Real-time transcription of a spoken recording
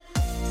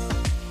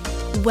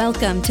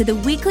Welcome to the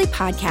weekly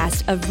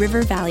podcast of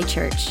River Valley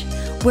Church.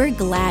 We're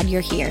glad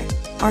you're here.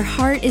 Our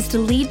heart is to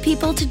lead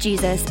people to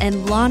Jesus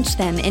and launch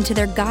them into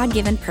their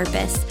God-given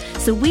purpose.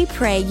 So we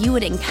pray you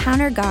would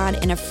encounter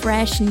God in a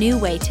fresh, new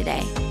way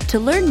today. To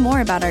learn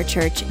more about our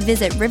church,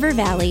 visit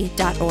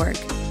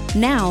rivervalley.org.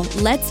 Now,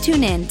 let's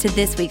tune in to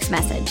this week's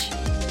message.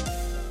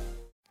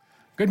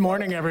 Good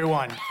morning,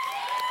 everyone.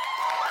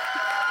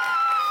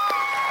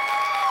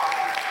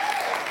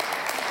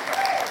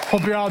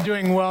 Hope you're all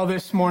doing well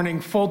this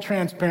morning. Full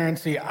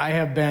transparency, I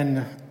have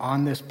been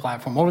on this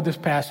platform over this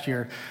past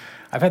year.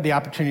 I've had the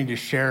opportunity to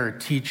share or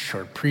teach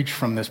or preach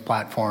from this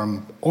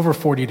platform over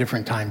 40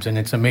 different times, and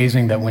it's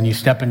amazing that when you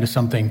step into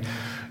something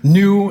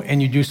new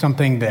and you do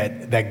something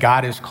that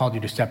God has called you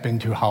to step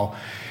into, how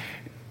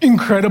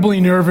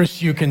incredibly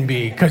nervous you can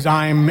be, because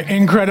I'm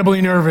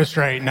incredibly nervous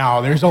right now.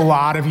 There's a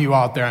lot of you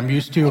out there. I'm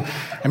used to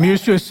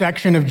a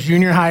section of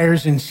junior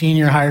hires and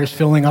senior hires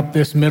filling up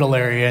this middle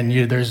area, and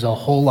there's a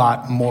whole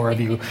lot more of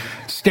you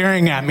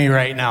staring at me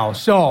right now.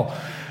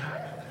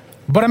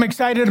 But I'm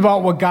excited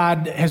about what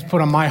God has put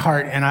on my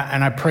heart, and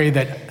I pray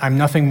that I'm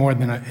nothing more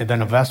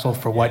than a vessel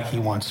for what He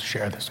wants to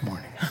share this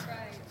morning.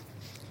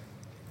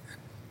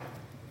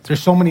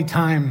 There's so many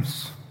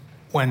times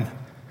when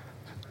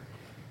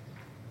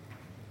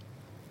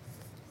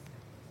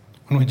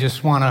we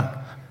just want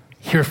to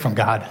hear from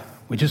God.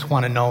 We just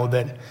want to know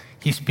that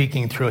He's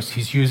speaking through us.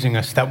 He's using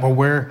us, that we're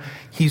where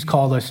He's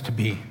called us to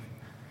be.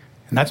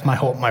 And that's my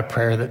hope, my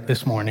prayer that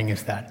this morning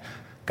is that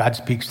God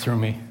speaks through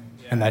me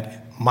and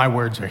that my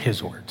words are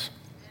His words.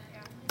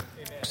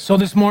 So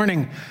this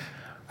morning,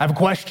 I have a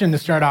question to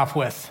start off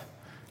with.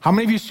 How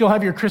many of you still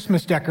have your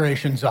Christmas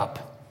decorations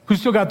up? Who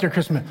still got their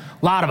Christmas?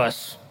 A lot of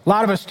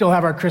us still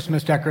have our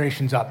Christmas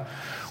decorations up.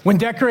 When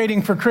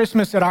decorating for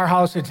Christmas at our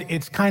house, it's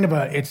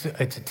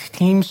a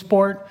team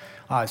sport,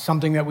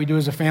 something that we do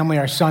as a family.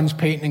 Our sons,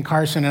 Peyton and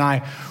Carson and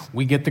I,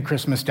 we get the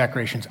Christmas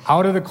decorations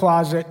out of the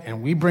closet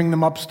and we bring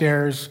them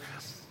upstairs.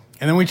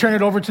 And then we turn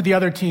it over to the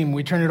other team.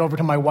 We turn it over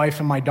to my wife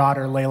and my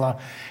daughter, Layla.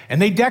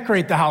 And they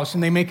decorate the house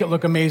and they make it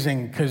look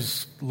amazing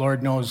because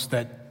Lord knows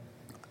that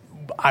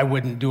I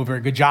wouldn't do a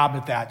very good job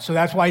at that. So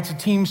that's why it's a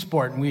team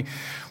sport, and we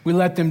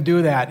let them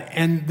do that.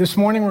 And this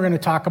morning we're going to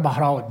talk about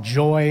how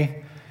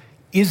joy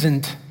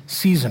isn't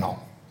seasonal.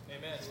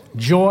 Amen.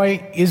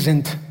 Joy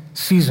isn't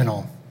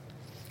seasonal.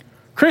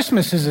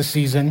 Christmas is a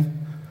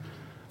season,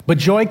 but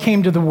joy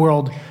came to the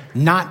world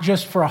not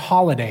just for a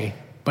holiday,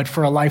 but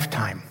for a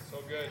lifetime. So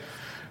good.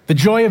 The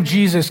joy of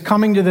Jesus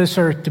coming to this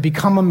earth to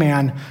become a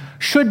man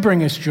should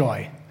bring us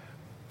joy,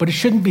 but it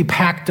shouldn't be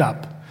packed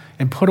up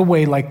and put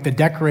away like the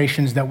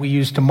decorations that we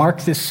use to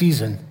mark this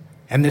season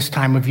and this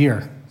time of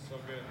year. So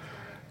good.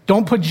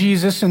 Don't put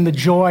Jesus and the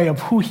joy of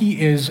who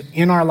He is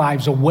in our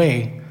lives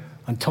away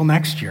until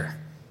next year.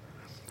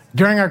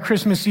 During our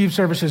Christmas Eve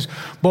services,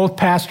 both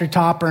Pastor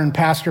Topper and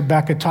Pastor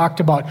Becca talked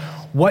about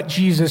what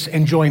Jesus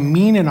and joy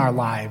mean in our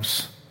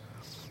lives,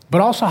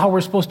 but also how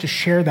we're supposed to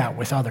share that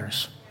with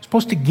others. We're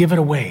supposed to give it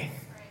away.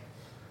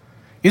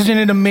 Isn't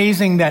it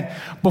amazing that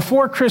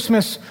before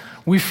Christmas,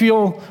 we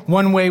feel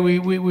one way,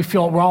 we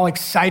feel we're all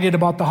excited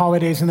about the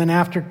holidays, and then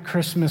after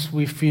Christmas,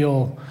 we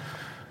feel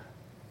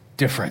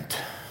different.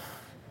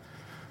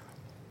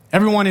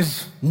 Everyone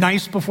is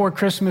nice before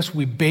Christmas.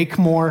 We bake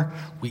more.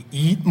 We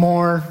eat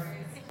more.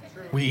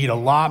 We eat a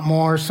lot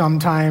more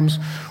sometimes.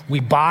 We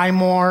buy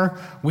more.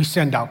 We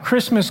send out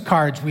Christmas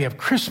cards. We have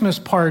Christmas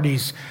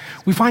parties.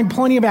 We find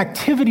plenty of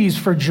activities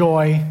for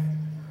joy.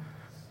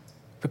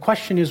 The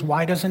question is,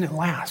 why doesn't it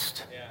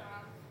last?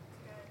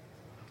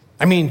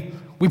 I mean,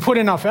 we put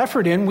enough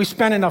effort in. We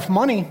spend enough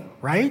money,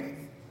 right?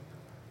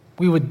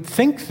 We would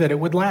think that it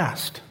would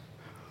last.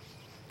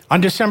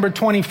 On December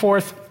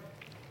 24th,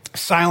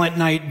 Silent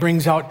Night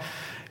brings out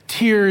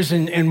tears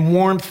and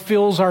warmth,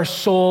 fills our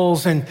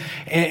souls, and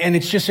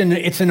it's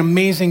an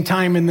amazing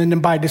time. And then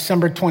by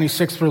December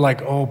 26th, we're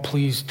like, oh,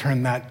 please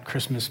turn that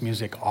Christmas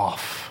music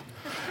off.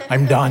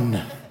 I'm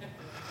done.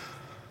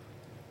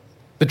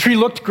 The tree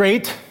looked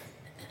great,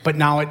 but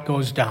now it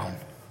goes down.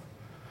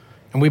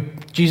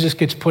 And Jesus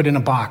gets put in a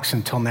box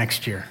until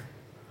next year.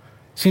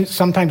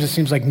 Sometimes it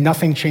seems like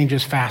nothing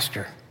changes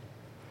faster.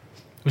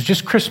 It was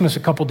just Christmas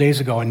a couple days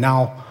ago, and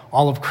now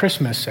all of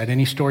Christmas at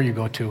any store you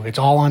go to, it's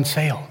all on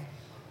sale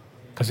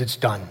because it's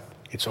done.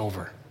 It's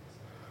over.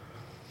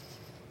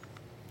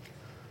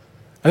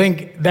 I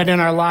think that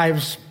in our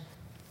lives,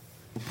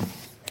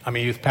 I'm a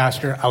youth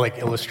pastor. I like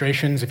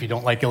illustrations. If you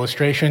don't like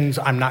illustrations,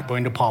 I'm not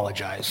going to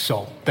apologize.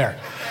 So there.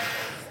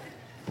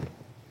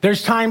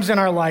 There's times in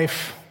our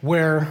life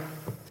where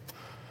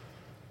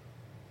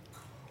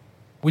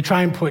we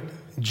try and put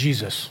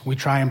Jesus, we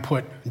try and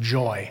put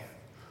joy,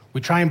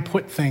 we try and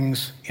put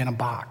things in a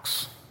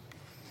box.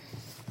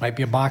 Might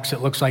be a box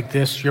that looks like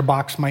this. Your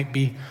box might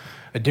be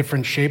a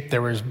different shape.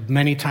 There was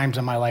many times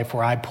in my life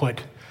where I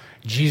put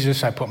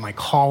Jesus, I put my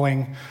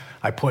calling,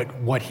 I put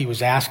what He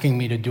was asking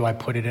me to do, I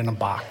put it in a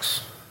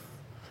box.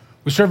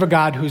 We serve a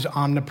God who's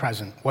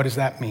omnipresent. What does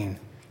that mean?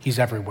 He's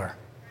everywhere.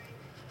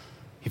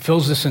 He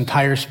fills this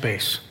entire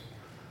space.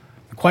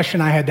 The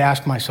question I had to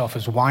ask myself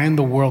is, why in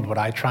the world would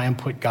I try and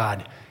put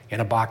God in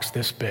a box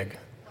this big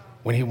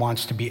when he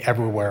wants to be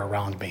everywhere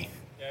around me?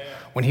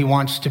 When he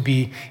wants to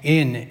be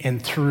in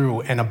and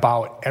through and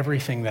about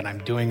everything that I'm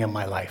doing in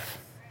my life.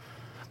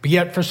 But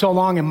yet for so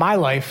long in my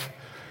life,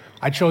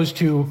 I chose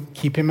to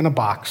keep him in a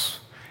box.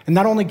 And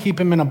not only keep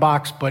him in a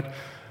box, but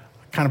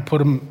kind of put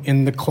him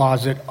in the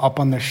closet, up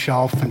on the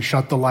shelf, and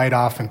shut the light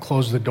off and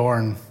close the door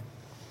and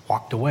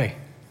walked away.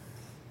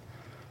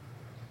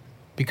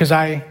 Because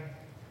I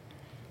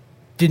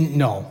didn't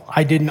know,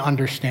 I didn't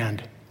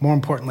understand. More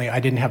importantly, I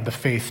didn't have the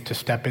faith to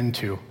step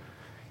into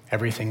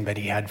everything that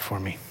he had for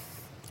me.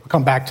 I'll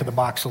come back to the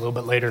box a little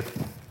bit later.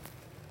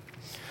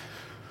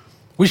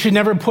 We should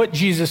never put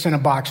Jesus in a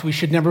box. We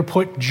should never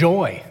put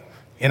joy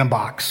in a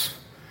box.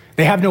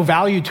 They have no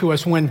value to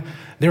us when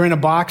they're in a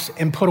box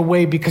and put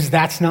away, because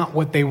that's not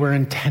what they were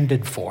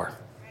intended for.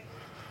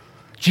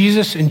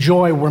 Jesus and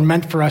joy were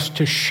meant for us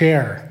to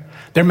share.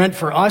 They're meant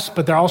for us,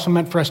 but they're also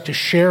meant for us to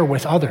share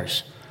with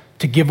others,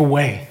 to give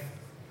away.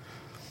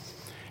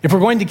 If we're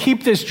going to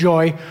keep this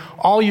joy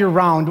all year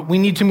round, we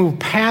need to move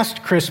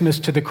past Christmas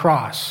to the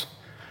cross.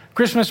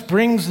 Christmas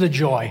brings the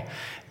joy,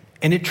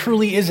 and it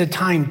truly is a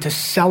time to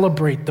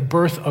celebrate the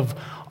birth of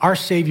our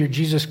Savior,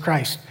 Jesus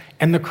Christ,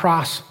 and the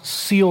cross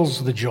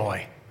seals the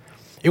joy.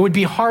 It would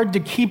be hard to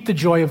keep the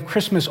joy of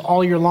Christmas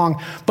all year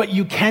long, but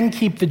you can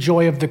keep the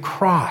joy of the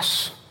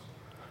cross.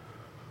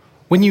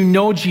 When you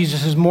know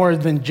Jesus is more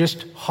than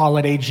just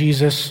holiday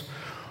Jesus,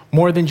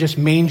 more than just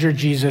manger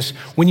Jesus,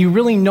 when you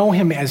really know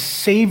him as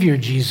Savior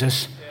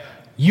Jesus,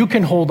 you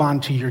can hold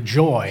on to your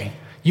joy.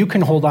 You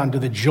can hold on to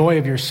the joy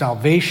of your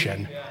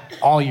salvation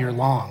all year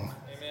long.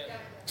 Amen.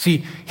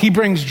 See, he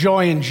brings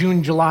joy in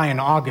June, July,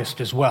 and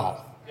August as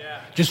well.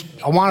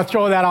 I want to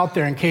throw that out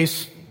there in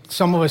case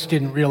some of us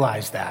didn't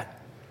realize that.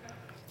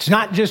 It's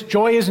not just,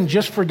 joy isn't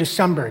just for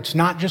December. It's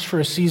not just for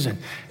a season.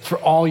 It's for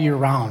all year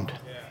round.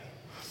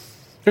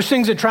 There's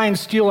things that try and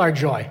steal our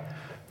joy.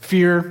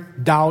 Fear,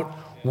 doubt,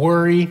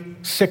 worry,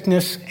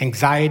 sickness,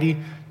 anxiety,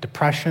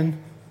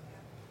 depression.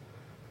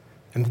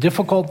 And the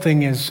difficult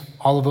thing is,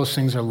 all of those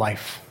things are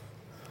life.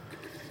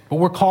 But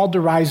we're called to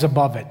rise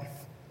above it.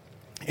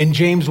 In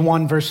James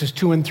 1, verses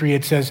 2 and 3,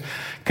 it says,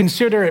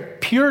 "Consider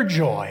it pure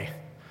joy,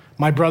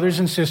 my brothers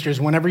and sisters,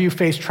 whenever you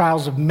face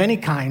trials of many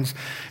kinds,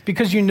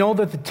 because you know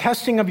that the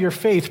testing of your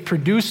faith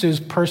produces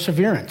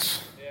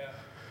perseverance."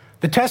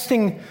 The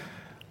testing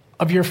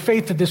of your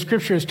faith that the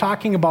scripture is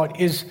talking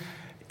about is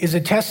a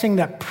testing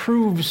that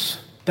proves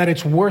that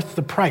it's worth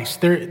the price,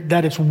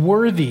 that it's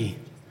worthy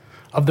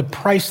of the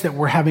price that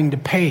we're having to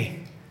pay.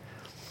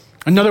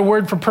 Another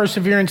word for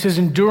perseverance is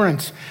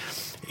endurance.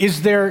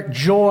 Is there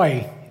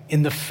joy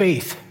in the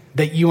faith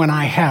that you and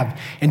I have?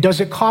 And does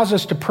it cause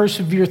us to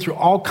persevere through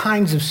all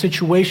kinds of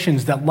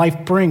situations that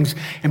life brings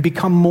and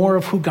become more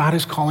of who God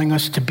is calling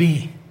us to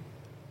be?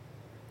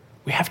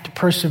 We have to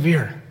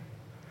persevere.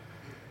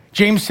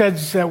 James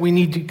says that we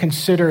need to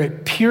consider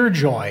it pure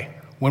joy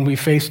when we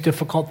face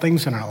difficult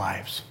things in our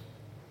lives.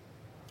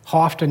 How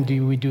often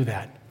do we do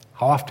that?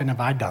 How often have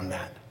I done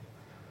that?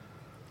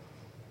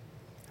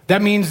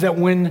 That means that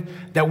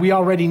we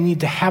already need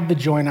to have the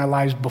joy in our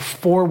lives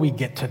before we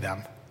get to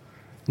them,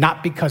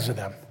 not because of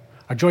them.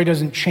 Our joy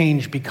doesn't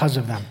change because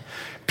of them.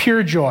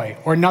 Pure joy,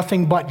 or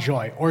nothing but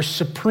joy, or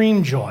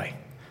supreme joy.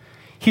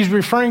 He's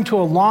referring to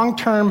a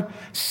long-term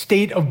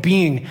state of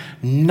being,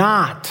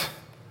 not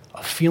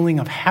a feeling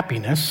of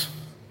happiness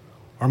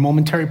or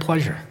momentary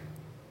pleasure.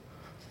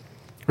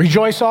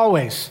 Rejoice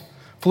always.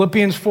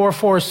 Philippians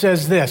 4:4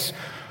 says this,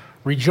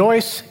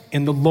 "Rejoice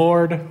in the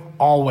Lord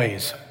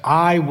always.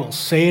 I will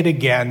say it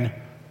again,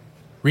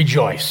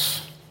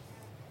 rejoice."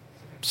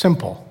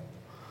 Simple.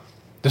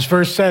 This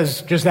verse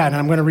says just that, and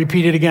I'm going to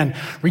repeat it again.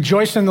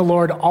 Rejoice in the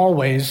Lord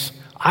always.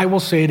 I will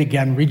say it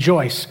again,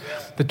 rejoice.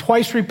 The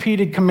twice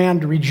repeated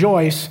command to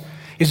rejoice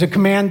is a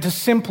command to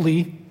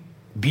simply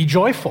be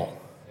joyful.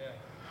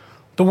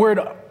 The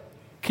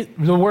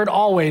word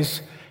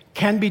always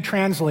can be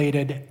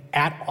translated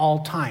at all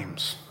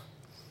times.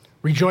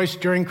 Rejoice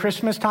during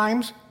Christmas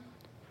times.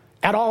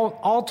 At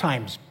all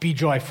times, be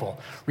joyful.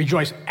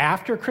 Rejoice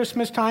after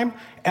Christmas time.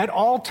 At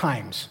all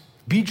times,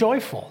 be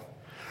joyful.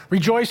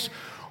 Rejoice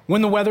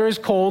when the weather is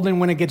cold and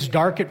when it gets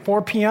dark at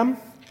 4 p.m.,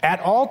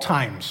 at all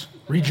times,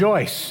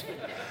 rejoice.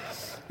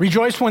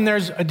 Rejoice when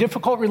there's a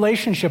difficult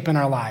relationship in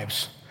our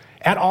lives.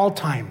 At all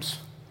times,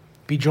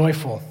 be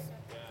joyful.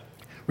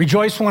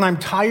 Rejoice when I'm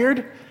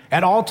tired.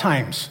 At all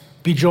times,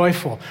 be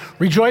joyful.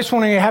 Rejoice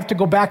when I have to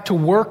go back to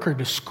work or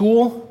to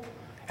school.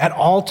 At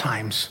all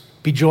times,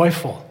 be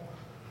joyful.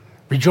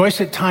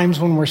 Rejoice at times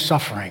when we're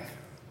suffering.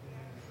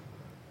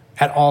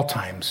 At all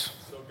times,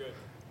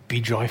 be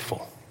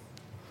joyful.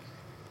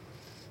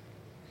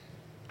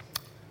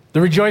 The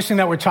rejoicing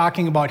that we're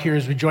talking about here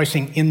is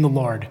rejoicing in the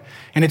Lord.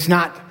 And it's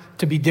not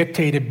to be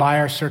dictated by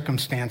our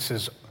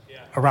circumstances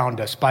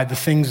around us, by the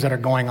things that are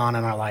going on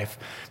in our life,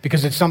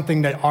 because it's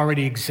something that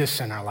already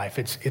exists in our life.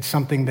 It's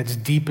something that's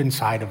deep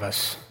inside of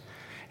us.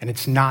 And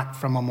it's not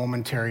from a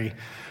momentary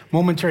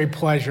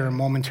pleasure,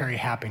 momentary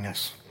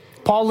happiness.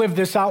 Paul lived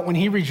this out when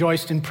he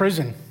rejoiced in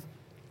prison.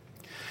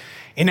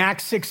 In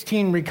Acts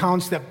 16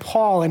 recounts that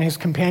Paul and his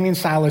companion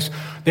Silas,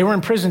 they were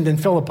imprisoned in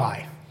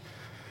Philippi.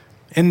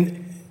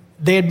 And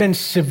they had been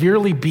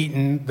severely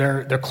beaten.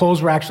 Their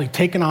clothes were actually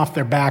taken off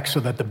their backs so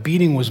that the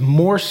beating was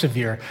more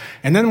severe.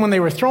 And then when they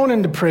were thrown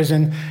into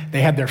prison,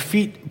 they had their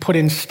feet put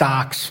in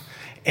stocks.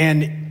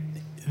 And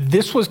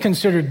this was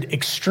considered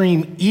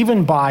extreme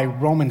even by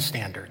Roman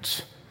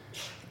standards.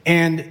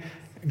 And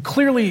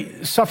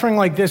clearly, suffering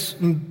like this,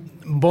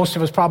 most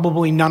of us,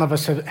 probably none of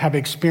us have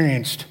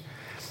experienced.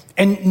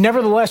 And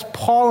nevertheless,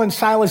 Paul and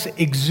Silas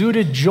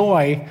exuded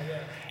joy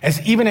as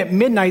even at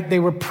midnight they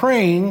were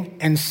praying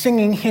and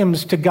singing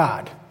hymns to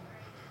God.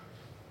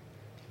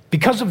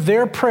 Because of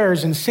their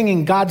prayers and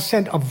singing, God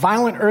sent a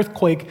violent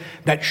earthquake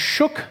that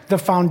shook the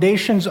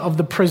foundations of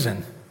the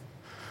prison.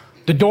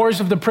 The doors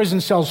of the prison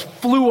cells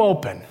flew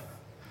open,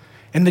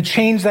 and the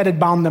chains that had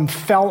bound them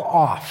fell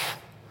off.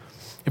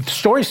 If the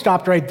story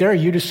stopped right there,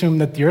 you'd assume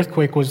that the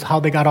earthquake was how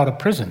they got out of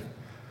prison.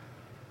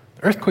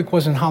 The earthquake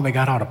wasn't how they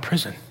got out of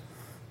prison.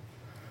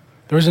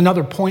 There was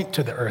another point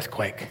to the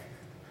earthquake.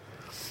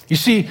 You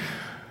see,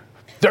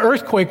 the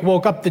earthquake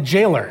woke up the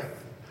jailer.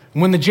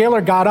 And when the jailer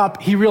got up,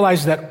 he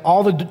realized that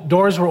all the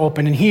doors were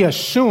open, and he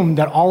assumed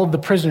that all of the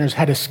prisoners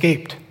had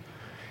escaped.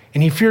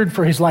 And he feared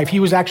for his life.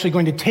 He was actually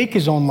going to take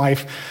his own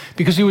life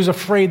because he was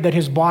afraid that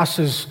his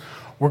bosses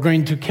were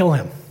going to kill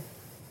him.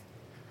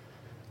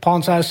 Paul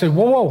and Silas said,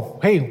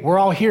 whoa, hey, we're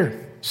all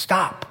here.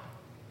 Stop.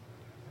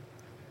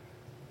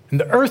 And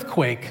the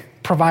earthquake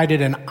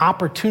provided an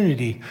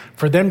opportunity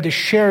for them to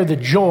share the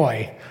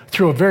joy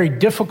through a very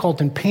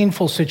difficult and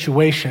painful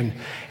situation.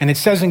 And it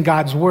says in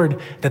God's word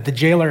that the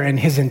jailer and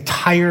his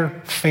entire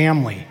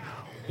family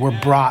were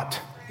brought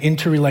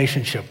into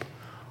relationship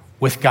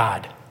with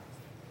God.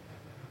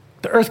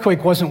 The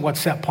earthquake wasn't what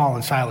set Paul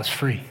and Silas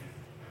free.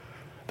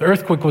 The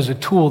earthquake was a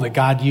tool that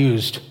God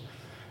used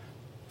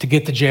to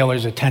get the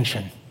jailer's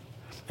attention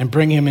and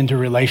bring him into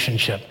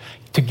relationship,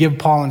 to give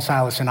Paul and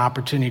Silas an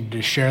opportunity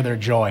to share their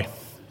joy.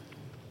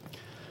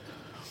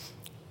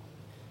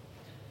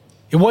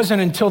 It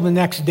wasn't until the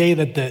next day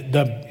that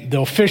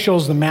the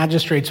officials, the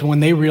magistrates, when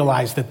they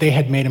realized that they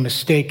had made a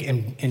mistake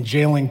in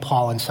jailing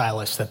Paul and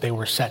Silas, that they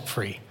were set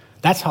free.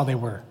 That's how they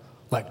were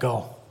let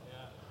go.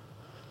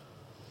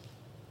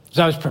 As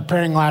I was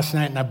preparing last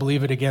night, and I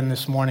believe it again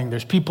this morning,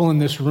 there's people in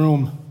this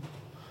room.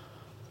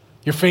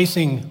 You're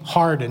facing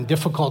hard and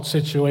difficult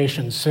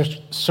situations,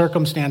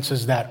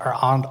 circumstances that are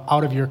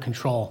out of your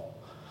control.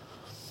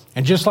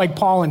 And just like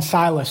Paul and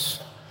Silas,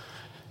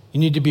 you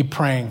need to be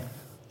praying.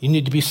 You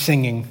need to be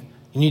singing.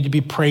 You need to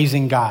be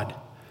praising God.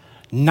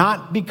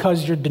 Not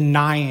because you're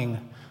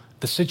denying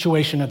the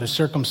situation or the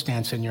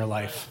circumstance in your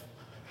life,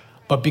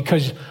 but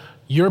because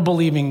you're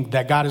believing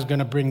that God is going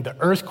to bring the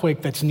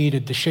earthquake that's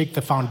needed to shake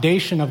the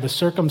foundation of the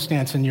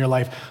circumstance in your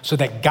life so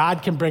that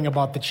God can bring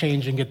about the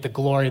change and get the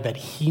glory that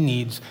he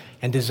needs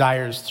and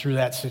desires through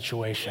that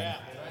situation.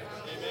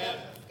 Yeah.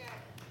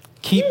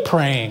 Keep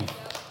praying.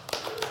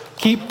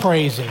 Keep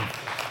praising.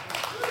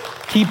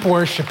 Keep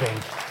worshiping.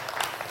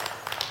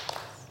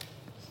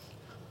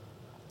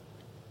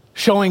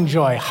 Showing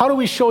joy. How do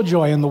we show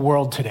joy in the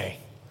world today?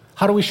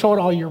 How do we show it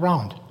all year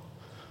round?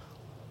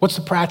 What's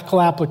the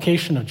practical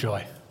application of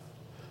joy?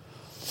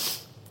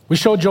 We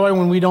show joy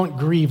when we don't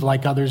grieve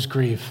like others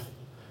grieve.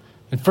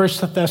 In 1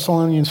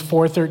 Thessalonians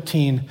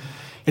 4:13,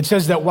 it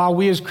says that while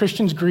we as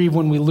Christians grieve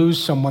when we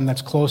lose someone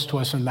that's close to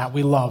us and that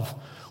we love,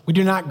 we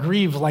do not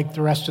grieve like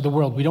the rest of the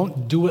world. We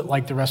don't do it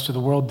like the rest of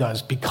the world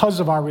does because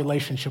of our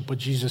relationship with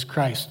Jesus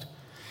Christ.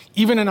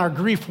 Even in our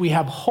grief, we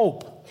have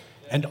hope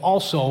and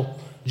also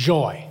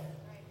joy.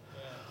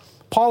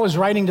 Paul is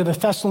writing to the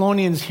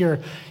Thessalonians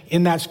here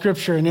in that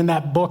scripture and in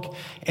that book,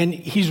 and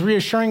he's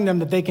reassuring them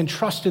that they can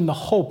trust in the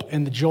hope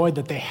and the joy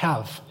that they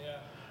have. Yeah.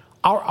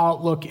 Our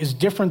outlook is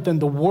different than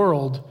the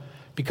world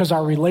because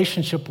our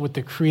relationship with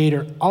the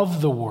creator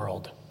of the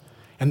world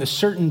and the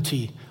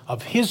certainty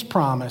of his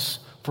promise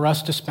for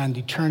us to spend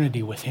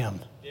eternity with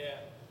him. Yeah.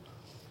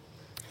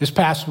 This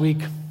past week,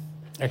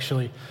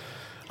 actually,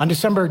 on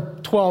December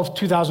 12th,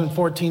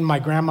 2014, my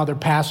grandmother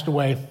passed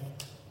away.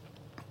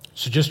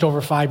 So just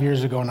over 5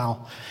 years ago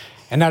now.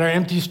 And at our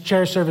empty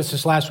chair service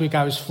this last week,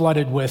 I was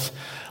flooded with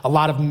a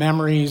lot of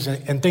memories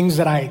and things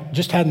that I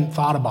just hadn't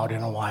thought about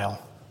in a while.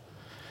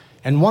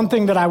 And one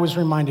thing that I was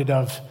reminded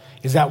of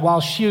is that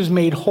while she is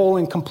made whole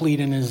and complete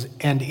and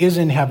is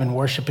in heaven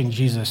worshiping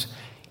Jesus,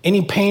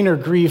 any pain or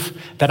grief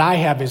that I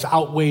have is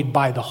outweighed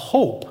by the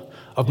hope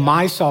of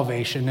my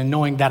salvation and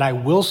knowing that I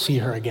will see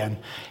her again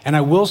and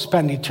I will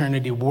spend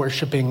eternity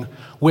worshiping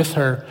with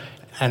her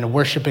and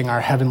worshiping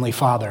our Heavenly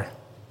Father.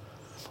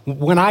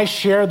 When I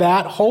share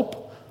that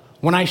hope,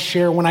 when I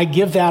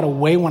give that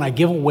away, when I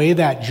give away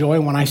that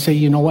joy, when I say,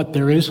 you know what,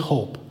 there is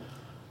hope.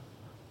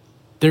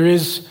 There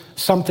is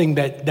something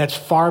that's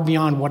far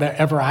beyond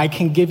whatever I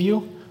can give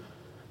you.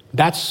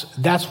 That's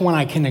when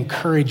I can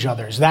encourage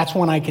others. That's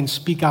when I can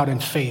speak out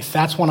in faith.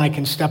 That's when I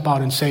can step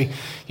out and say,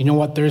 you know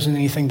what, there isn't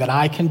anything that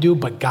I can do,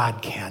 but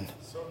God can.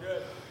 So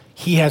good.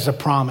 He has a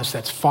promise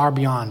that's far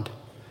beyond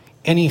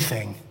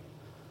anything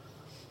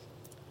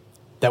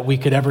that we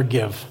could ever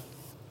give.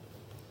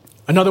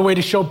 Another way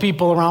to show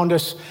people around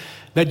us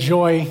that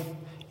joy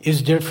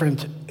is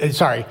different,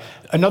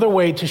 another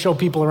way to show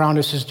people around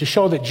us is to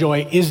show that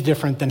joy is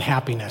different than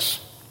happiness.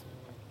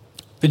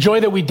 The joy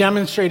that we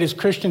demonstrate as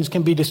Christians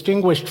can be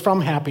distinguished from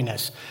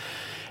happiness.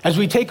 As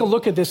we take a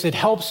look at this, it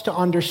helps to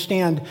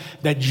understand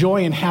that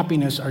joy and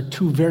happiness are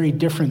two very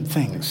different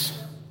things.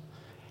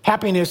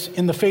 Happiness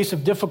in the face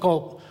of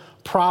difficult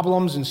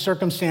problems and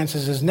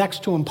circumstances is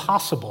next to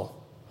impossible.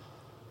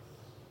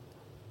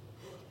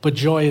 But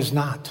joy is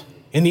not.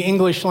 In the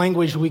English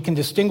language, we can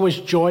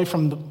distinguish joy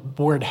from the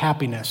word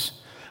happiness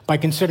by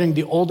considering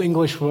the Old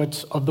English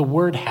roots of the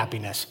word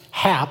happiness.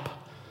 Hap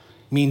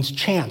means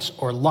chance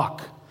or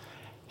luck.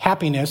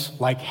 Happiness,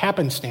 like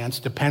happenstance,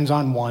 depends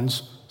on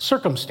one's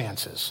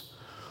circumstances,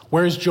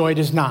 whereas joy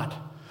does not.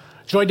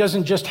 Joy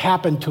doesn't just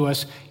happen to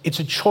us, it's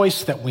a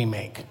choice that we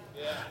make.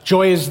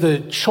 Joy is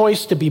the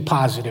choice to be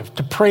positive,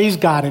 to praise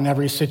God in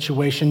every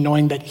situation,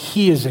 knowing that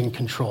He is in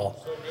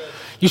control.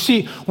 You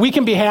see, we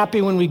can be happy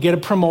when we get a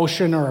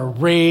promotion or a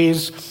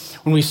raise,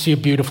 when we see a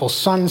beautiful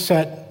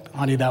sunset.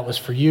 Honey, that was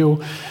for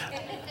you.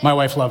 My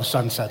wife loves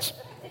sunsets.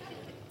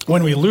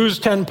 When we lose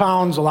 10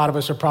 pounds, a lot of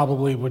us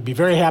would be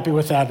very happy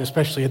with that,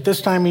 especially at this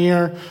time of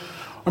year.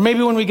 Or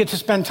maybe when we get to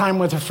spend time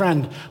with a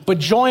friend. But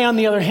joy, on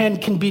the other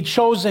hand, can be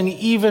chosen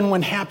even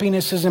when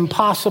happiness is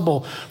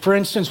impossible. For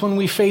instance, when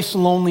we face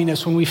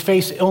loneliness, when we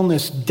face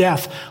illness,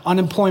 death,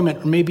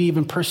 unemployment, or maybe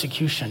even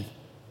persecution.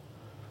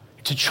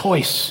 It's a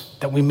choice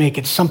that we make.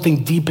 It's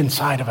something deep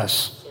inside of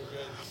us.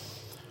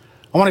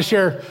 I want to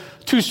share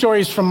two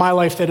stories from my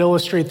life that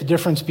illustrate the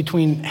difference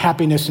between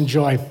happiness and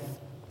joy.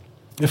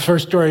 The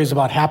first story is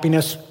about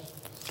happiness.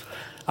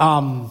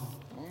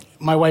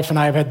 My wife and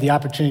I have had the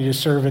opportunity to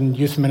serve in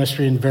youth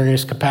ministry in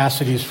various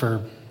capacities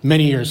for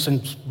many years,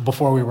 since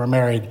before we were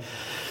married.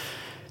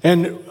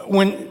 And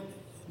when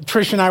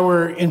Trish and I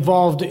were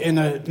involved in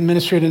a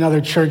ministry at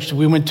another church,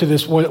 we went to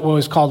this, what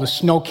was called a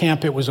snow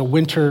camp. It was a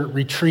winter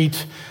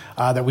retreat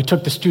that we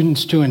took the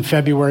students to in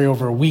February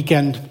over a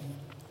weekend.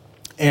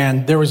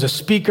 And there was a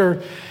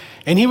speaker,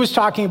 and he was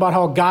talking about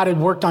how God had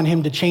worked on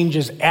him to change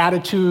his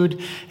attitude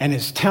and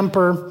his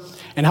temper,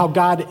 and how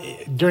God,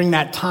 during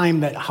that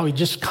time, how he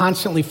just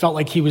constantly felt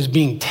like he was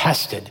being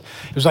tested.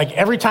 It was like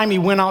every time he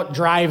went out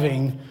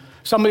driving,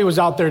 somebody was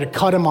out there to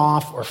cut him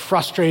off or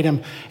frustrate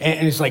him. And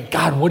he's like,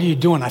 God, what are you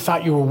doing? I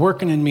thought you were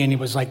working in me. And he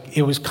was like,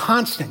 it was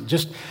constant,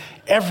 just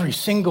every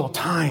single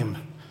time.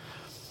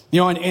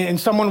 And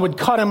someone would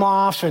cut him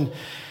off, and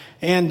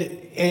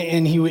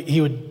he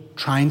would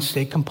try and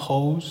stay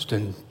composed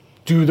and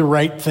do the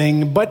right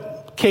thing.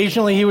 But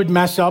occasionally he would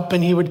mess up,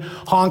 and he would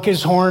honk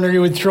his horn, or he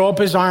would throw up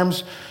his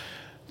arms,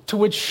 to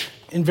which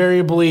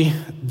invariably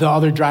the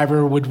other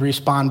driver would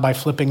respond by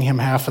flipping him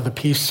half of the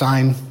peace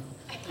sign,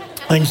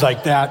 things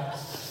like that.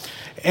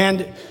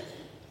 And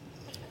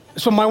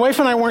so my wife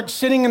and I weren't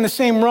sitting in the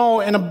same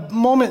row, and a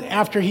moment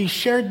after he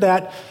shared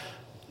that,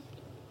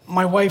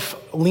 my wife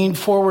leaned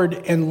forward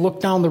and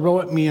looked down the row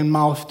at me and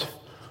mouthed,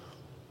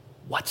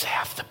 "What's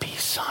half the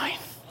peace sign?"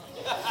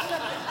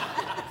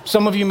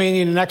 Some of you may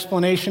need an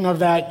explanation of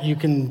that.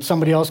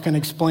 Somebody else can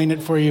explain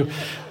it for you.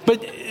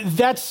 But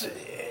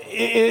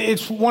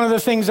it's one of the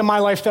things in my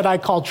life that I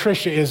call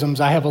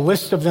Trisha-isms. I have a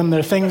list of them.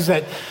 They're things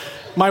that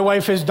my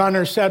wife has done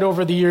or said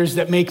over the years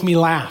that make me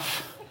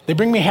laugh. They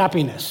bring me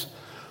happiness,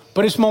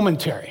 but it's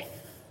momentary,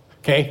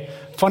 okay?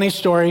 Funny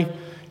story,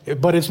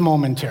 but it's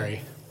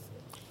momentary.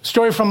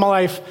 Story from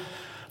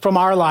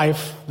our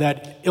life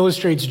that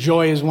illustrates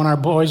joy is when our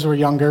boys were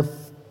younger.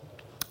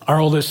 Our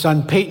oldest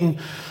son, Peyton,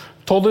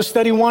 told us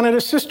that he wanted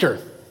a sister.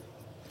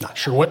 Not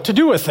sure what to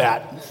do with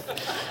that.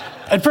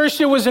 At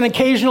first, it was an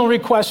occasional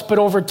request, but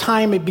over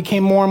time, it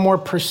became more and more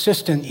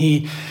persistent.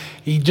 He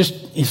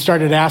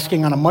started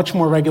asking on a much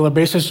more regular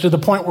basis, to the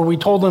point where we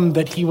told him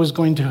that he was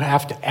going to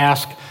have to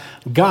ask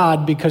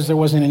God, because there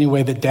wasn't any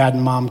way that Dad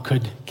and Mom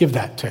could give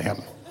that to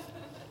him.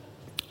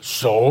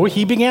 So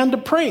he began to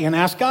pray and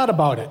ask God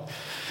about it,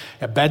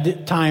 at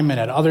bedtime and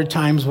at other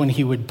times when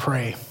he would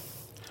pray.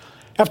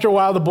 After a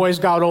while, the boys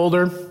got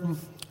older,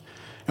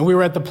 and we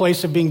were at the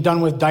place of being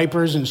done with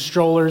diapers and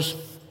strollers.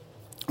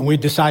 And we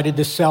decided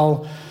to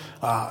sell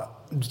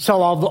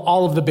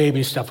all of the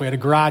baby stuff. We had a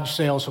garage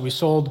sale, so we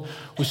sold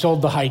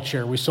the high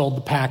chair, we sold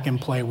the pack and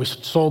play, we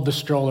sold the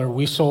stroller,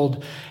 we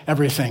sold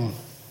everything.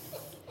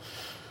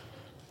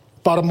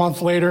 About a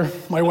month later,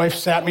 my wife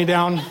sat me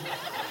down,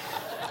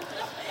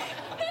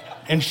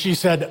 and she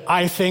said,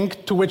 "I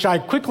think," to which I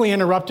quickly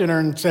interrupted her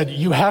and said,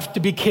 "You have to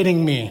be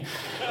kidding me."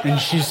 And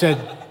she said,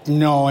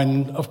 "No,"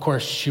 and of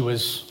course she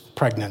was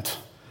pregnant.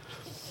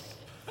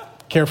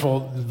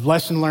 Careful,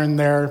 lesson learned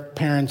there,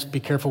 parents, be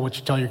careful what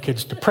you tell your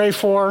kids to pray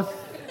for.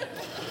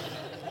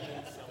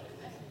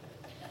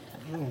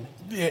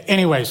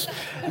 Anyways,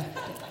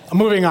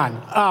 moving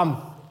on.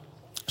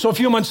 So a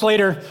few months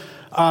later,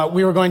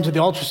 we were going to the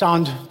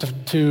ultrasound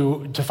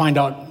to find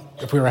out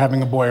if we were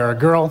having a boy or a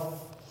girl.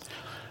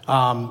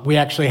 We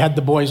actually had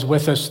the boys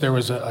with us. There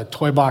was a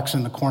toy box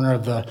in the corner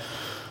of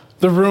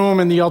the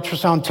room, and the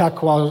ultrasound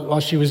tech, while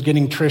she was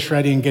getting Trish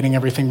ready and getting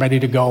everything ready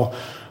to go,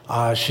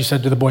 she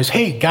said to the boys,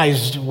 hey,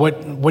 guys,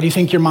 what do you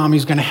think your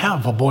mommy's going to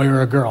have, a boy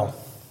or a girl?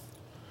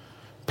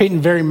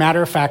 Peyton very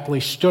matter-of-factly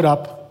stood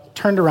up,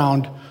 turned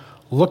around,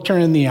 looked her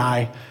in the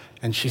eye,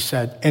 and he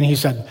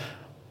said,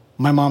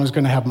 my mom is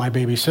going to have my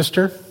baby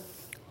sister.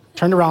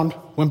 Turned around,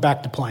 went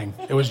back to playing.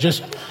 It was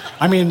just,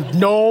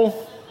 no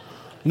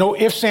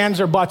ifs,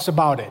 ands, or buts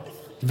about it.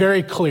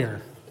 Very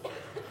clear.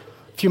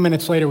 A few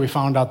minutes later, we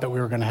found out that we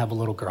were going to have a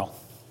little girl.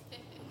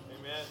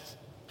 Amen.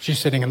 She's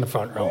sitting in the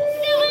front row.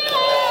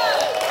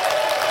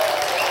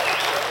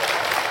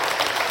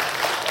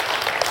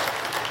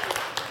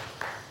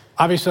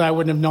 Obviously, I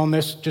wouldn't have known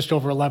this just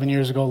over 11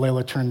 years ago.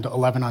 Layla turned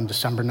 11 on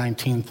December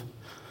 19th.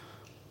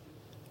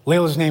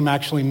 Layla's name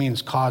actually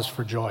means cause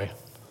for joy.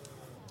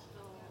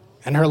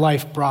 And her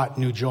life brought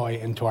new joy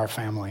into our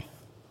family.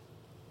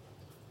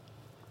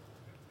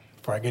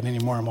 Before I get any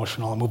more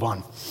emotional, I'll move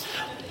on.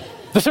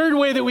 The third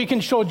way that we can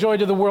show joy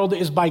to the world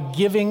is by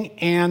giving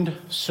and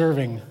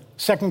serving.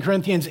 2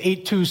 Corinthians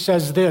 8:2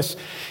 says this,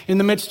 in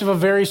the midst of a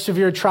very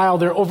severe trial,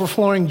 their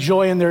overflowing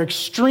joy and their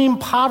extreme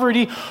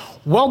poverty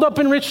welled up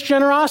in rich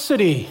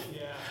generosity.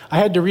 Yeah. I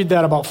had to read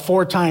that about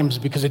 4 times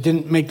because it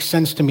didn't make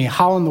sense to me.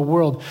 How in the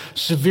world,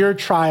 severe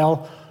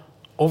trial,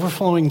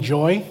 overflowing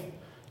joy,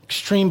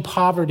 extreme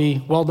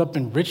poverty welled up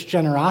in rich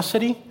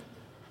generosity?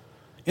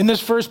 In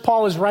this verse,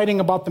 Paul is writing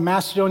about the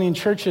Macedonian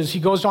churches. He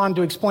goes on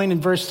to explain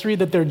in verse 3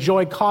 that their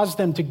joy caused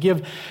them to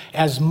give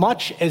as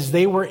much as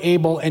they were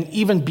able and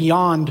even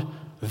beyond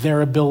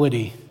their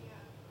ability.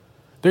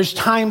 There's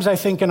times, I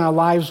think, in our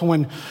lives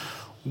when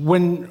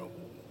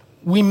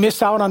we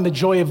miss out on the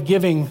joy of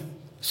giving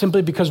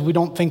simply because we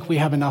don't think we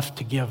have enough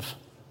to give.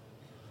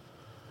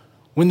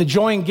 When the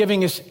joy in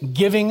giving is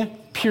giving,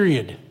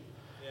 period.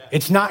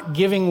 It's not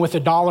giving with a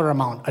dollar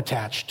amount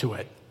attached to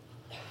it.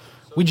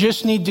 We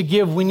just need to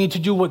give. We need to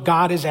do what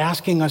God is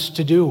asking us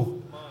to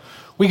do.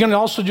 We can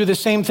also do the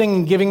same thing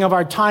in giving of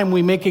our time.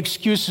 We make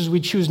excuses. We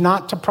choose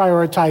not to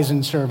prioritize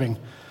in serving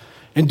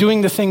and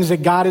doing the things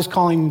that God is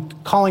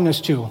calling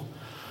us to.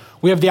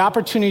 We have the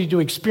opportunity to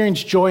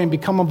experience joy and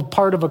become a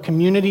part of a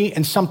community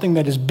and something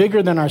that is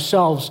bigger than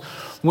ourselves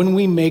when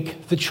we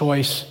make the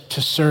choice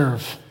to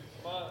serve.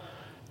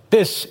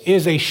 This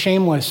is a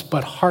shameless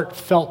but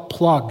heartfelt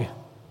plug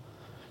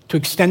to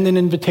extend an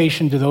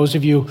invitation to those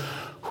of you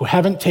who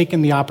haven't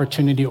taken the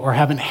opportunity or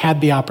haven't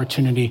had the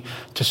opportunity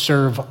to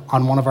serve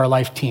on one of our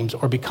life teams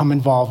or become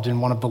involved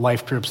in one of the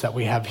life groups that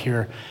we have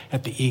here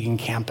at the Eagan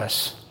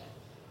campus.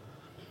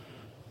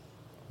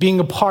 Being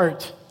a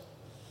part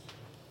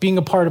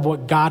of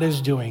what God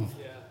is doing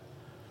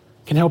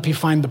can help you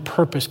find the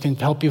purpose, can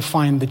help you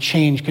find the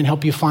change, can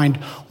help you find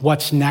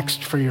what's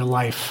next for your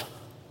life.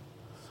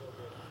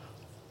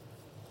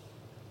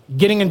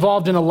 Getting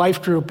involved in a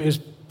life group is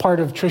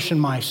part of Trish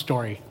and my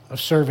story of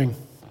serving,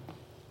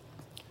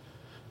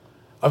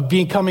 of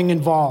becoming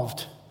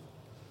involved.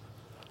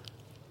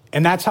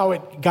 And that's how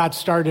it got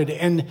started.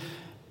 And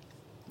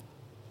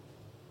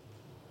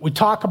we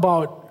talk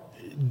about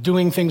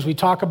doing things, we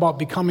talk about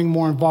becoming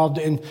more involved.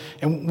 And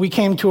we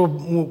came to,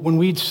 when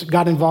we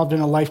got involved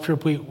in a life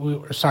group,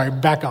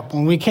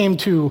 when we came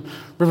to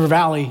River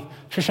Valley,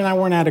 Trish and I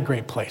weren't at a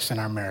great place in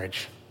our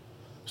marriage.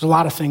 There's a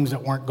lot of things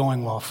that weren't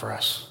going well for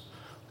us.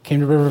 Came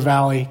to River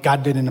Valley,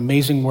 God did an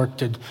amazing work,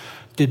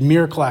 did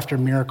miracle after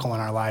miracle in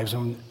our lives,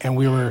 and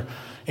we were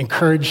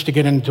encouraged to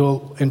get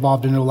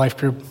involved in a life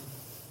group.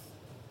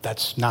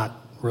 That's not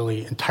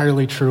really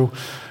entirely true.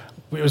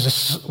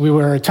 We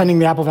were attending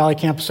the Apple Valley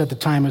campus at the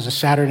time. It was a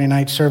Saturday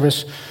night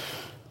service.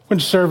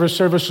 Went to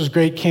service was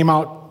great, came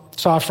out,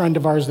 saw a friend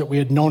of ours that we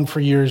had known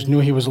for years, knew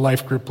he was a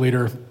life group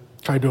leader,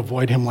 tried to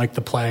avoid him like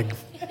the plague.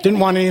 Didn't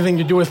want anything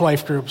to do with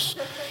life groups.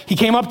 He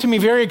came up to me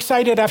very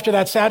excited after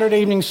that Saturday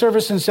evening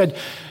service and said,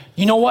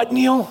 you know what,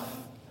 Neil?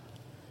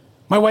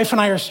 My wife and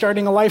I are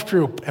starting a life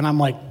group. And I'm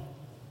like,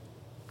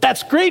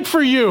 that's great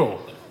for you.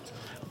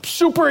 I'm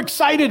super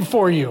excited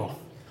for you.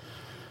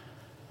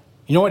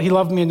 You know what? He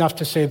loved me enough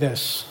to say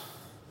this.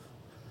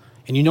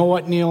 And you know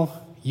what, Neil?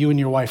 You and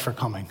your wife are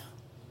coming.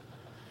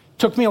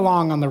 Took me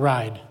along on the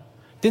ride.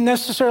 Didn't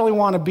necessarily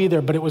want to be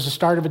there, but it was the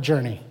start of a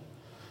journey.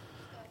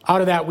 Out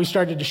of that, we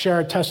started to share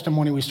our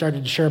testimony. We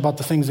started to share about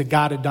the things that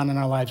God had done in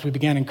our lives. We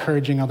began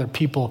encouraging other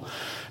people.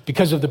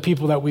 Because of the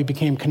people that we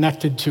became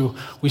connected to,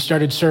 we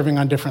started serving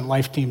on different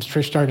life teams.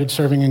 Trish started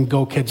serving in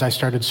Go Kids. I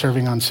started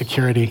serving on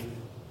security.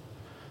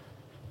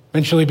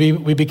 Eventually,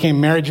 we became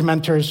marriage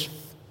mentors.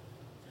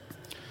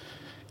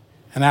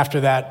 And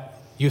after that,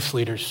 youth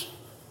leaders.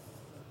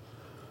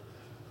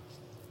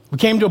 We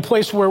came to a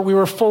place where we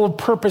were full of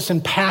purpose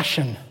and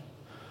passion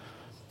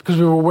because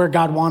we were where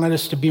God wanted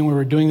us to be, and we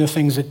were doing the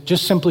things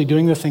just simply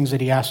doing the things that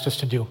He asked us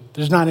to do.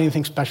 There's not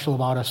anything special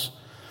about us,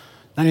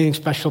 not anything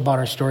special about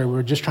our story. We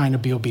were just trying to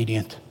be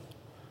obedient.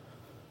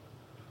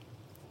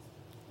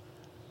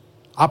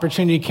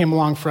 Opportunity came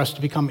along for us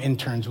to become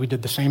interns. We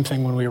did the same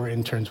thing when we were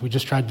interns. We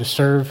just tried to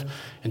serve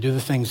and do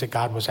the things that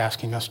God was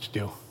asking us to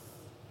do.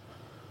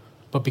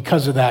 But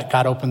because of that,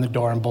 God opened the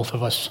door, and both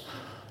of us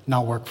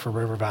now work for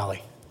River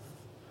Valley.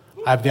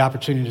 I have the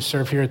opportunity to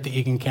serve here at the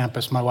Eagan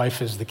campus. My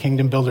wife is the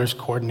Kingdom Builders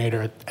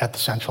Coordinator at the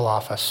central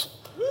office.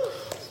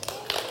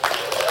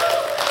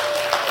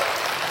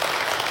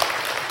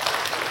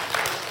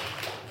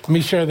 Let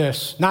me share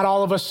this. Not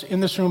all of us in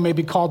this room may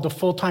be called to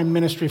full-time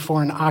ministry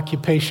for an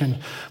occupation,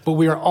 but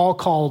we are all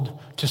called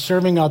to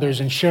serving others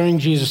and sharing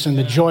Jesus and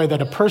the joy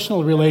that a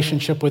personal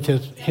relationship with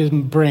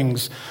him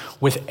brings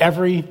with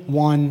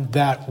everyone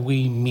that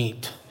we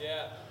meet.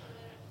 Yeah.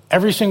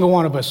 Every single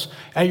one of us,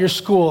 at your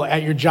school,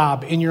 at your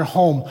job, in your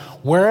home,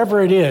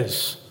 wherever it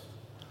is,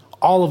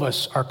 all of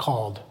us are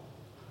called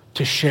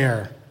to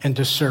share and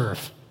to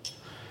serve.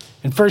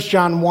 In 1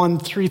 John 1,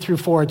 3 through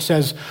 4, it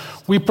says,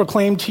 "We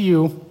proclaim to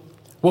you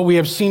what we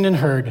have seen and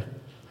heard,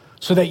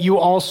 so that you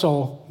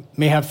also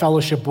may have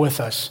fellowship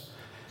with us.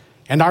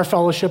 And our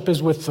fellowship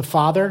is with the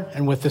Father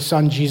and with the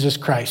Son, Jesus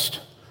Christ.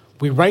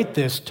 We write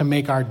this to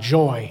make our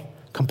joy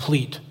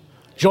complete."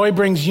 Joy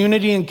brings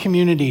unity and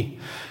community.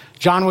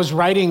 John was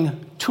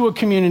writing to a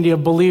community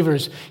of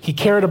believers. He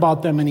cared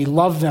about them and he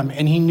loved them,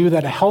 and he knew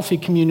that a healthy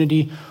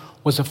community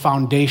was a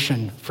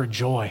foundation for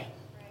joy.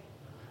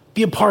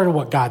 Be a part of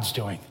what God's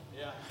doing.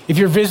 If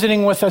you're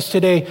visiting with us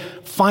today,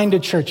 find a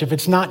church. If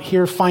it's not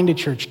here, find a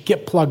church.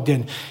 Get plugged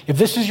in. If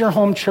this is your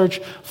home church,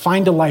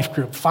 find a life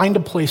group. Find a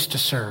place to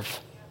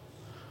serve.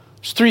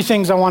 There's 3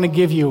 things I want to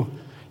give you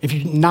if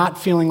you're not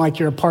feeling like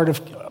you're a part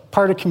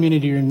of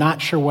community, you're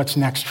not sure what's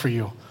next for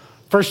you.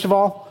 First of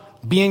all,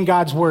 be in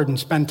God's word and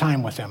spend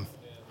time with him.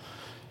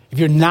 If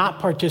you're not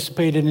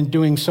participating in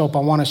doing so, I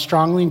want to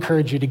strongly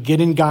encourage you to get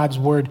in God's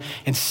word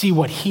and see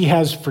what he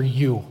has for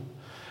you.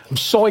 I'm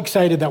so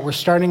excited that we're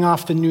starting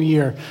off the new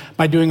year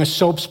by doing a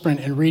soap sprint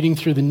and reading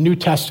through the New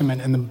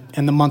Testament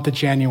in the month of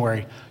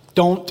January.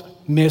 Don't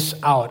miss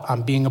out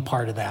on being a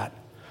part of that.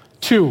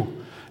 2,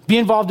 be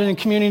involved in a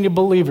community of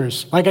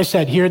believers. Like I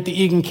said, here at the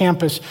Eagan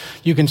campus,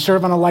 you can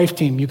serve on a life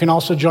team. You can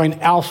also join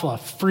Alpha,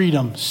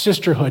 Freedom,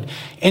 Sisterhood,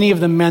 any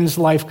of the men's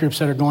life groups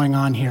that are going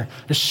on here.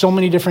 There's so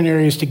many different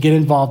areas to get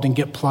involved and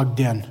get plugged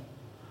in.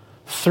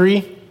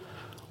 3,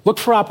 look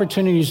for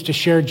opportunities to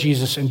share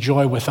Jesus and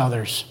joy with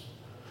others.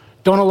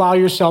 Don't allow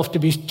yourself to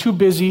be too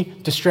busy,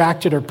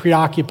 distracted, or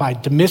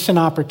preoccupied to miss an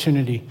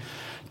opportunity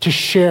to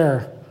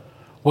share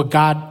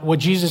what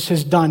Jesus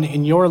has done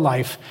in your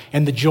life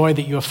and the joy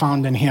that you have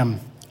found in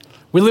him.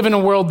 We live in a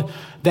world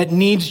that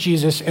needs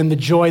Jesus and the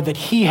joy that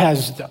he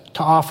has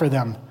to offer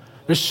them.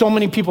 There's so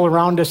many people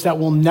around us that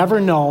will never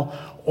know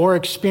or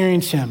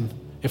experience him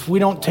if we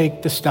don't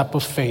take the step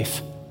of faith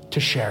to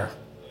share.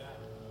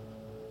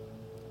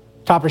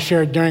 Topper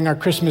shared during our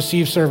Christmas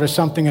Eve service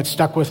something that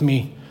stuck with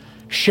me.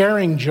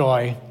 Sharing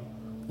joy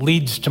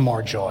leads to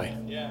more joy.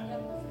 Yeah.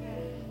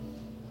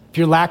 If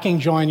you're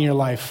lacking joy in your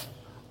life,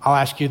 I'll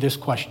ask you this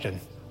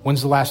question.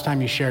 When's the last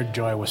time you shared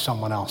joy with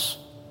someone else?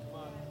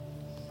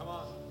 Come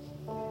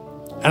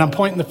on. And I'm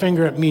pointing the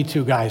finger at me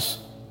too, guys.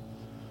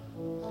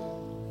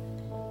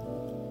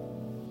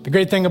 The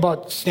great thing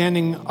about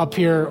standing up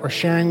here or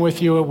sharing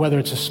with you, whether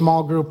it's a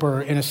small group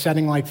or in a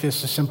setting like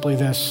this, is simply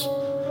this.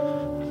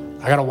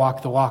 I got to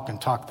walk the walk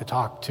and talk the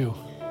talk too.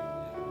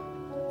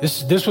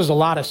 This was a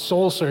lot of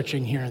soul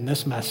searching here in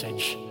this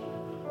message,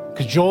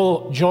 because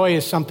joy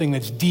is something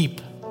that's deep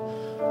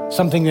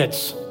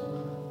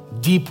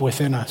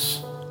within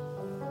us.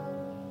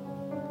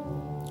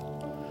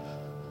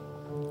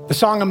 The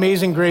song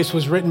Amazing Grace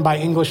was written by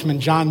Englishman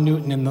John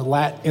Newton in the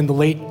late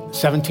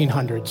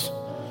 1700s.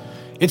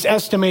 It's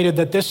estimated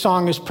that this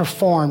song is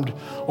performed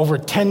over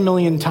 10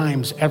 million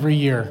times every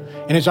year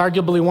and is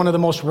arguably one of the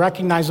most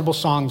recognizable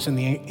songs in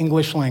the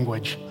English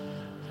language.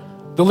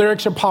 The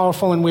lyrics are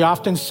powerful, and we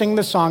often sing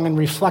the song and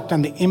reflect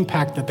on the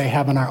impact that they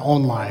have in our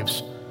own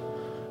lives.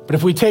 But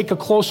if we take a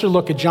closer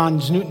look at John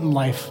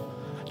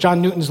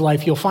Newton's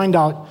life, you'll find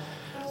out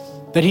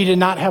that he did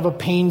not have a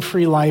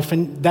pain-free life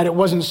and that it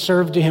wasn't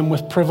served to him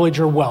with privilege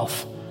or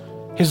wealth.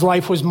 His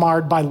life was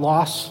marred by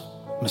loss,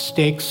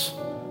 mistakes,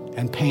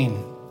 and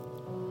pain.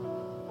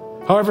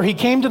 However, he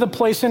came to the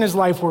place in his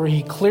life where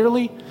he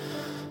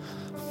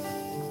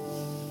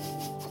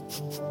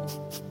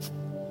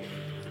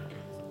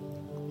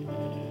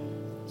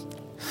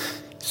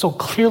so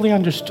clearly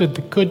understood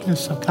the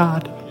goodness of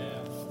God.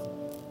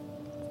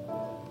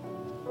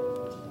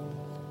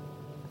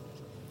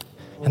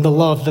 And the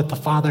love that the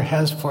Father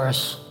has for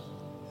us.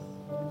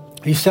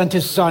 He sent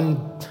his Son,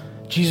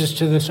 Jesus,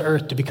 to this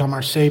earth to become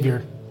our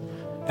Savior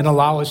and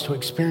allow us to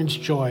experience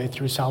joy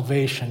through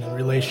salvation and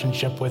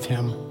relationship with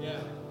him.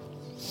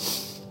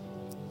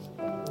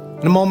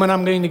 In a moment,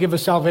 I'm going to give a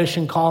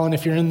salvation call, and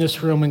if you're in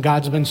this room and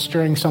God's been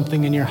stirring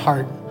something in your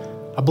heart,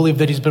 I believe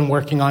that he's been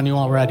working on you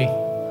already.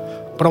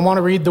 But I want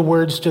to read the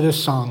words to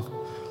this song.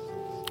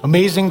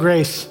 Amazing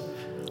grace,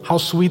 how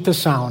sweet the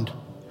sound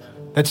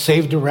that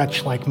saved a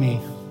wretch like me.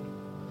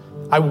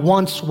 I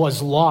once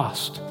was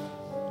lost,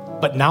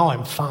 but now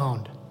I'm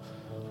found.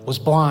 Was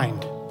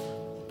blind,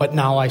 but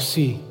now I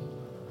see.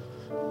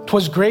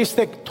 'Twas grace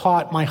that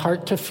taught my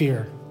heart to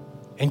fear,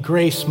 and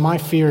grace my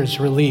fears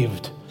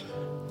relieved.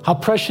 How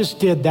precious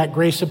did that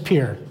grace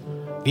appear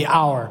the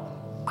hour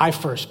I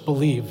first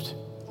believed.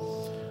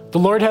 The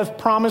Lord hath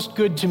promised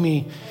good to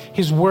me.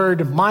 His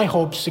word my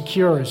hope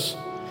secures.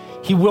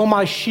 He will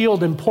my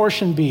shield and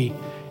portion be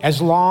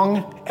as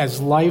long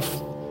as life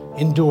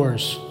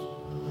endures.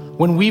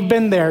 When we've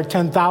been there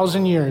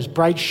 10,000 years,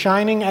 bright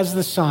shining as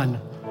the sun,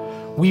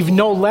 we've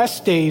no less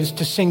days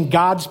to sing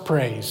God's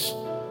praise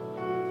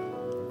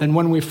than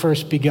when we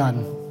first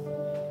begun.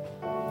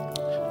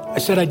 I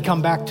said I'd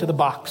come back to the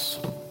box.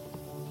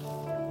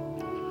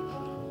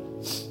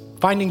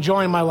 Finding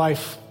joy in my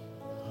life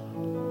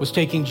was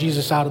taking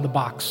Jesus out of the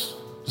box,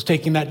 was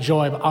taking that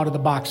joy out of the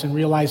box and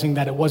realizing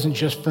that it wasn't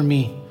just for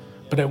me,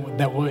 but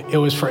it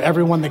was for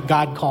everyone that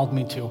God called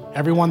me to,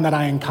 everyone that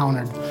I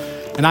encountered.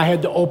 And I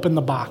had to open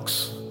the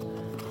box.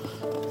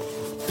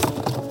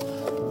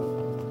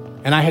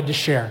 And I had to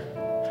share.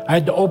 I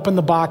had to open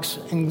the box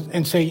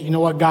and say, you know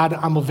what, God,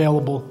 I'm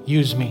available.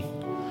 Use me.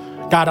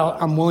 God,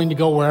 I'm willing to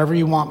go wherever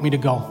you want me to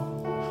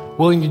go.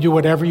 Willing to do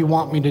whatever you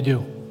want me to do.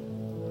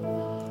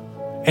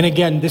 And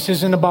again, this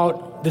isn't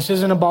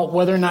about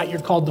whether or not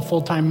you're called to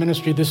full-time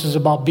ministry. This is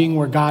about being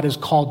where God has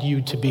called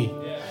you to be.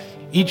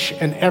 Each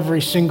and every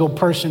single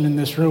person in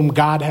this room,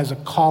 God has a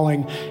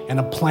calling and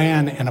a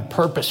plan and a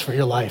purpose for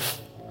your life.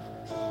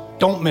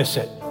 Don't miss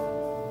it.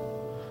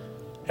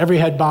 Every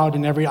head bowed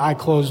and every eye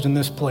closed in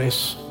this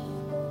place.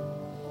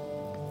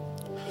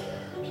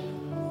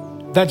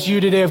 That's you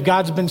today. If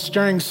God's been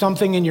stirring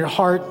something in your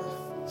heart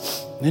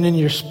and in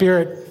your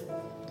spirit,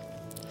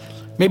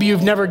 maybe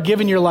you've never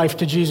given your life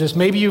to Jesus.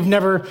 Maybe you've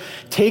never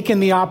taken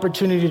the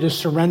opportunity to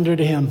surrender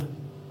to him.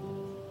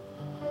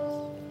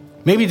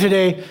 Maybe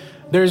today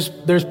there's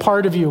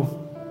part of you.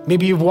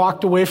 Maybe you've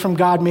walked away from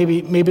God.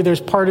 Maybe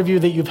there's part of you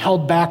that you've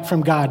held back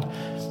from God.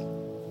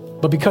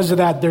 But because of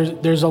that,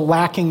 there's a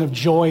lacking of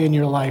joy in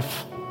your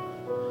life.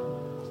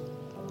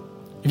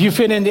 If you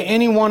fit into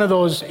any one of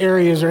those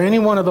areas or any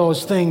one of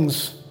those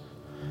things,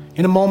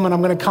 in a moment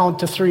I'm going to count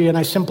to 3, and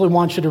I simply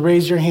want you to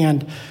raise your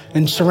hand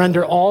and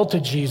surrender all to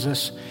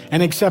Jesus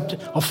and accept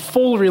a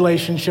full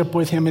relationship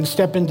with him and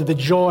step into the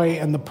joy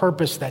and the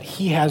purpose that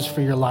he has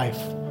for your life.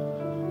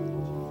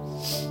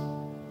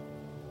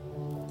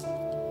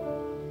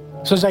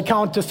 So as I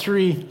count to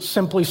 3,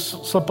 simply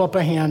slip up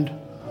a hand.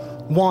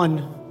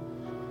 1,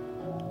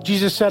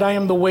 Jesus said, I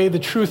am the way, the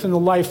truth, and the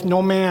life.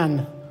 No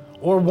man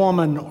or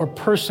woman or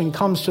person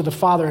comes to the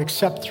Father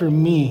except through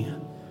me.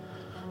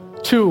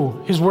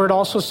 2, his word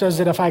also says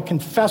that if I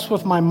confess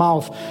with my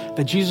mouth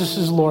that Jesus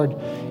is Lord,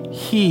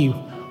 he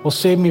will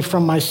save me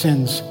from my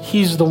sins.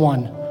 He's the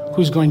one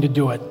who's going to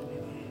do it.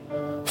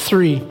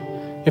 3,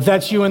 if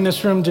that's you in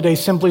this room today,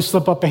 simply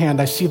slip up a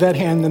hand. I see that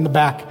hand in the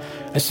back.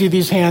 I see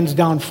these hands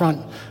down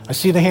front. I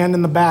see the hand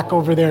in the back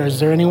over there. Is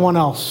there anyone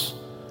else?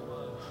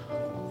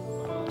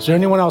 Is there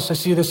anyone else? I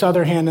see this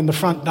other hand in the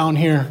front down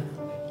here.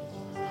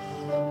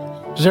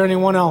 Is there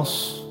anyone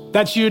else?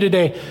 That's you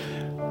today.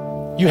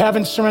 You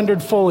haven't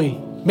surrendered fully.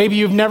 Maybe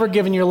you've never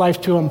given your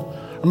life to him.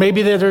 Or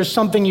maybe there's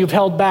something you've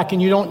held back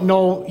and you don't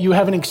know, you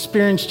haven't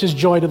experienced his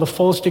joy to the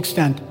fullest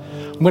extent.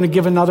 I'm going to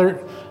give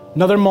another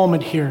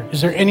moment here.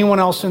 Is there anyone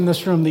else in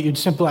this room that you'd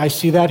simply, I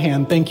see that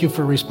hand. Thank you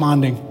for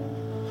responding.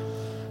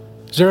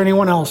 Is there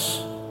anyone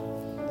else?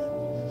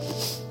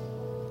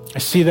 I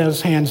see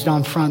those hands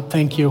down front.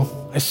 Thank you.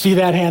 I see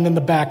that hand in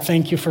the back.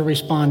 Thank you for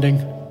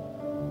responding.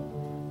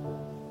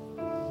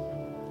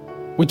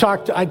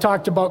 I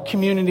talked about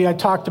community. I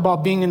talked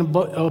about being in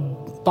a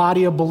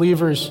body of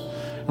believers.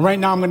 And right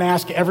now I'm going to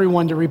ask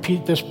everyone to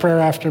repeat this prayer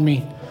after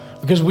me,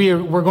 because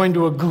we're going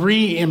to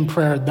agree in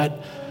prayer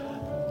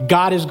that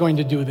God is going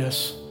to do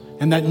this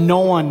and that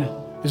no one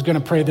is going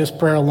to pray this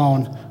prayer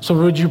alone. So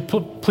would you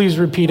please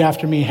repeat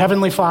after me?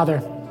 Heavenly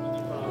Father,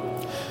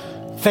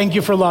 thank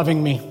you for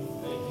loving me.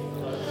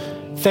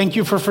 Thank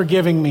you for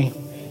forgiving me.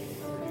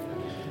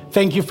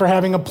 Thank you for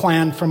having a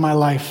plan for my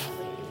life.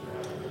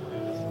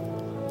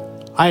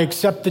 I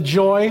accept the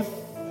joy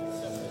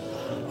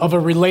of a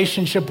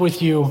relationship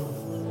with you,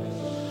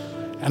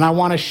 and I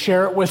want to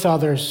share it with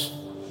others.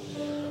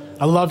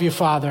 I love you,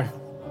 Father.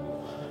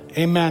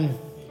 Amen.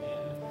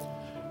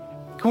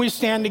 Can we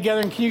stand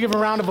together, and can you give a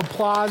round of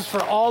applause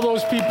for all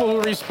those people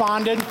who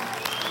responded?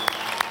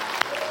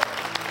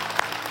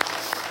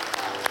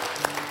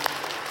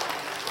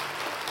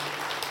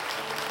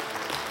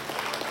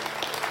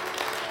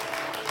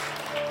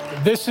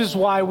 This is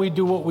why we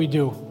do what we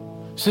do.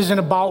 This isn't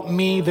about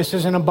me. This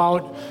isn't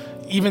about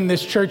even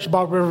this church,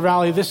 about River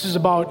Valley. This is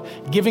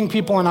about giving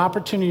people an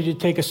opportunity to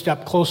take a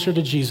step closer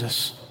to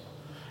Jesus.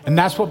 And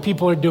that's what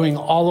people are doing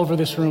all over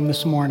this room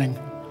this morning.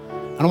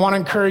 And I want to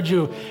encourage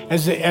you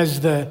as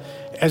the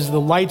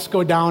lights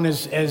go down,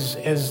 as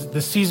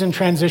the season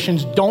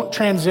transitions, don't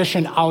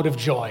transition out of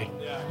joy.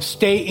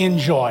 Stay in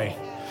joy.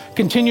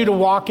 Continue to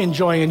walk in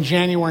joy in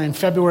January and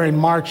February and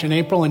March and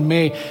April and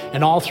May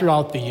and all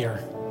throughout the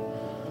year.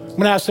 I'm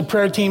going to ask the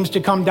prayer teams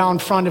to come down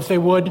front if they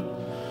would.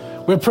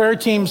 We have prayer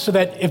teams so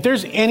that if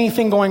there's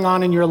anything going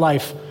on in your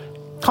life,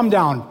 come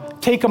down,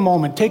 take a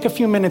moment, take a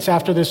few minutes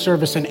after this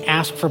service and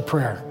ask for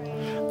prayer.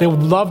 They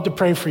would love to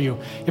pray for you.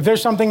 If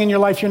there's something in your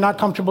life you're not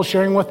comfortable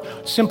sharing with,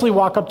 simply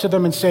walk up to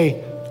them and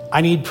say,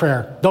 I need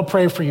prayer. They'll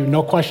pray for you,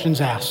 no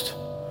questions asked.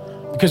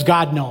 because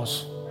God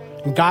knows,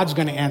 and God's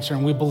going to answer,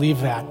 and we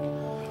believe that.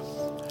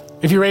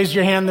 If you raised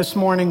your hand this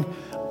morning,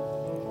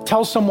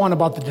 tell someone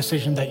about the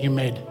decision that you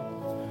made.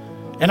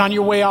 And on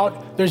your way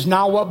out, there's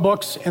Now What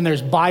books and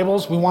there's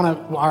Bibles.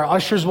 Our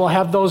ushers will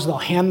have those. They'll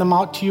hand them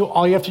out to you.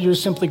 All you have to do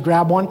is simply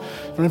grab one. You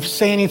don't have to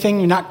say anything.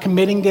 You're not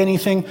committing to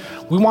anything.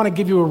 We want to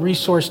give you a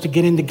resource to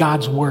get into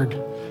God's Word.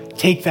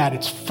 Take that.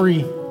 It's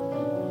free.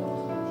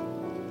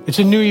 It's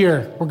a new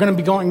year. We're going to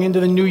be going into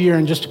the new year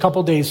in just a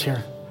couple days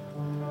here.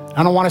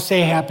 I don't want to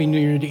say Happy New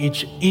Year to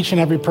each and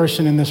every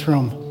person in this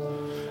room.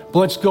 But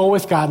let's go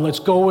with God. Let's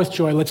go with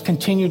joy. Let's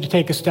continue to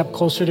take a step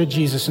closer to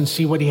Jesus and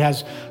see what he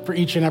has for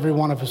each and every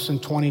one of us in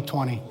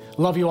 2020.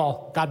 Love you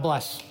all. God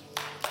bless.